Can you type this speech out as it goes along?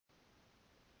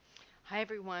Hi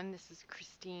everyone, this is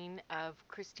Christine of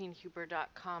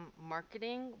ChristineHuber.com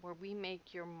Marketing, where we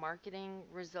make your marketing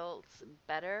results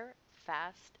better,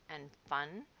 fast, and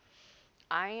fun.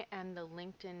 I am the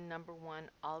LinkedIn #1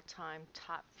 all-time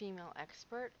top female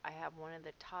expert. I have one of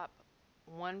the top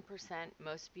 1%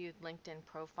 most viewed LinkedIn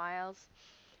profiles.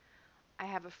 I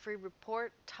have a free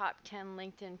report, Top 10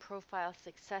 LinkedIn Profile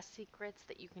Success Secrets,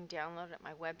 that you can download at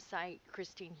my website,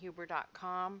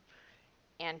 ChristineHuber.com.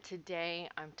 And today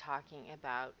I'm talking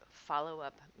about follow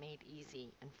up made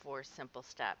easy in 4 simple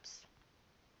steps.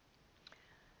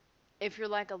 If you're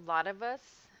like a lot of us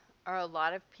or a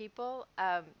lot of people,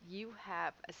 you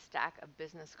have a stack of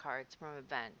business cards from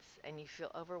events and you feel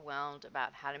overwhelmed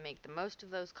about how to make the most of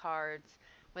those cards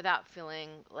without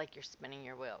feeling like you're spinning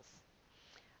your wheels.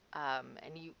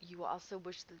 And you also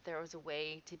wish that there was a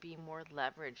way to be more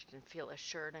leveraged and feel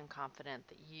assured and confident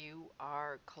that you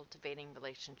are cultivating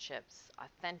relationships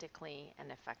authentically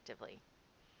and effectively.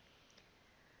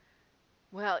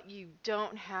 Well, you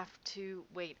don't have to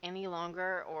wait any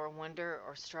longer or wonder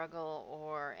or struggle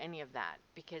or any of that,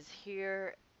 because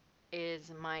here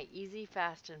is my easy,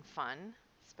 fast, and fun,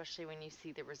 especially when you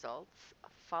see the results,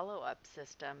 follow up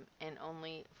system in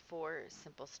only 4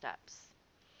 simple steps.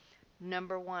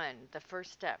 Number one, the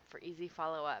first step for easy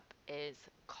follow up is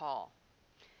call.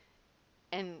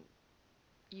 And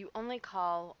you only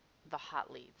call the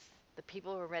hot leads, the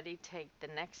people who are ready to take the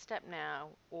next step now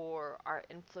or are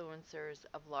influencers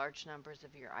of large numbers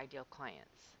of your ideal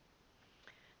clients.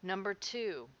 Number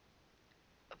two,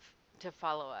 to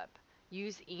follow up,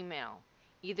 use email.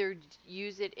 Either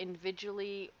use it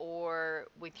individually or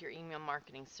with your email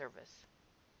marketing service.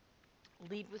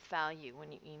 Lead with value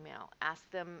when you email. Ask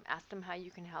them how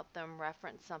you can help them,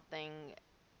 reference something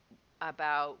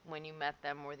about when you met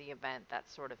them or the event, that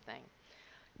sort of thing.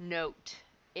 Note,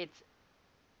 it's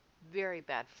very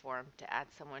bad form to add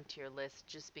someone to your list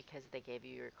just because they gave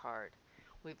you your card.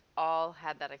 We've all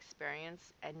had that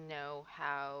experience and know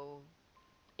how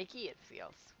icky it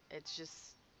feels. It's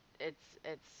just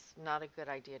it's not a good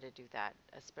idea to do that,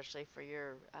 especially for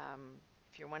your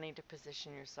if you're wanting to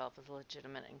position yourself as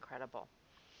legitimate and credible.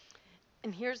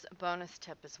 And here's a bonus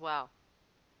tip as well.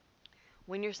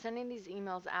 When you're sending these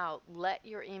emails out, let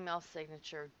your email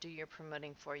signature do your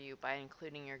promoting for you by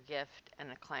including your gift and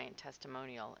a client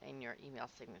testimonial in your email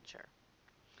signature.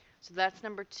 So that's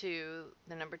number two.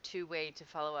 The number two way to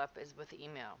follow up is with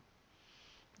email.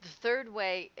 The third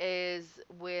way is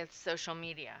with social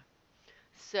media.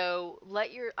 So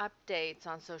let your updates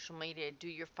on social media do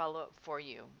your follow up for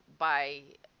you by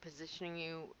positioning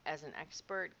you as an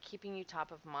expert, keeping you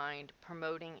top of mind,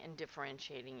 promoting and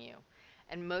differentiating you.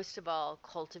 And most of all,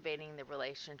 cultivating the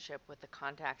relationship with the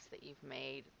contacts that you've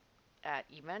made at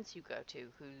events you go to,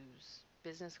 whose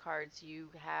business cards you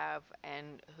have,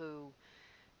 and who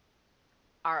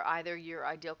are either your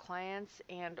ideal clients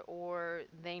and or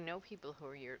they know people who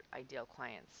are your ideal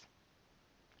clients.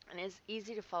 And it's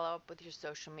easy to follow up with your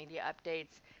social media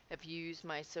updates if you use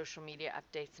my social media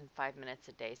updates in 5 minutes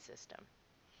a day system.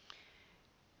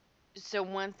 So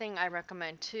one thing I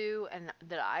recommend too, and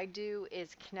that I do,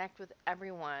 is connect with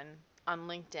everyone on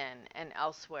LinkedIn and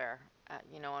elsewhere,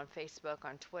 on Facebook,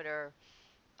 on Twitter,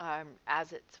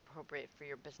 as it's appropriate for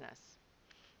your business.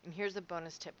 And here's a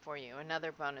bonus tip for you,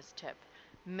 another bonus tip.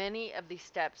 Many of these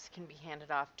steps can be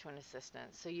handed off to an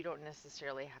assistant, so you don't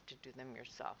necessarily have to do them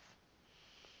yourself.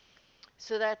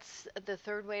 So that's the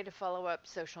third way to follow up: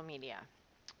 social media.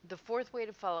 The fourth way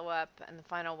to follow up, and the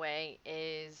final way,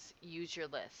 is use your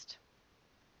list.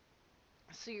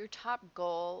 So your top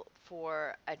goal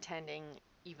for attending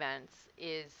events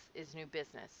is new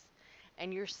business.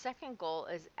 And your second goal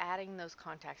is adding those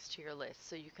contacts to your list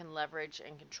so you can leverage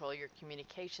and control your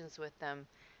communications with them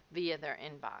via their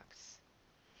inbox.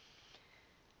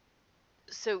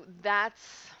 So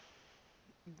that's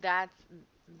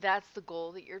that's the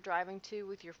goal that you're driving to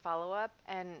with your follow-up.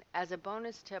 And as a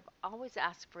bonus tip, always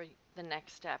ask for the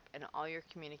next step in all your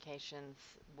communications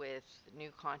with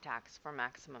new contacts for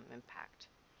maximum impact.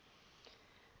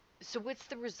 So what's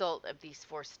the result of these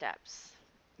 4 steps?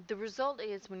 The result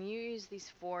is when you use these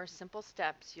 4 simple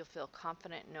steps, you'll feel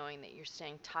confident knowing that you're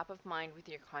staying top of mind with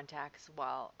your contacts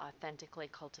while authentically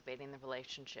cultivating the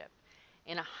relationship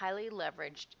in a highly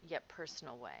leveraged yet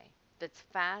personal way that's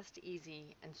fast,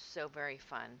 easy, and so very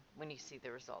fun when you see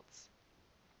the results.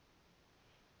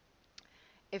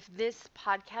 If this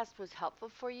podcast was helpful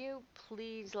for you,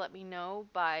 please let me know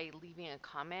by leaving a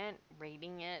comment,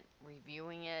 rating it,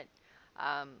 reviewing it.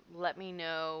 Let me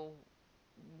know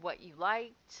what you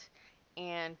liked,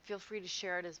 and feel free to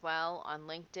share it as well on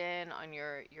LinkedIn, on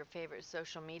your favorite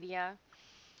social media.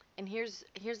 And here's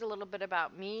a little bit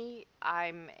about me.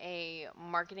 I'm a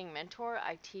marketing mentor.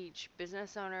 I teach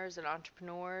business owners and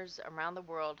entrepreneurs around the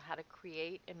world how to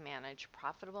create and manage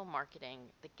profitable marketing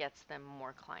that gets them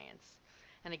more clients.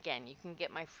 And again, you can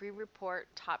get my free report,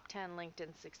 Top 10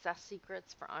 LinkedIn Success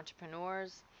Secrets for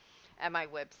Entrepreneurs, at my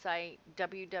website,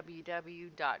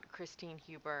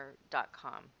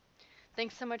 www.christinehuber.com.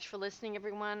 Thanks so much for listening,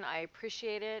 everyone. I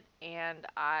appreciate it, and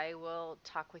I will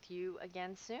talk with you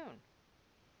again soon.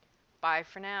 Bye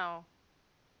for now.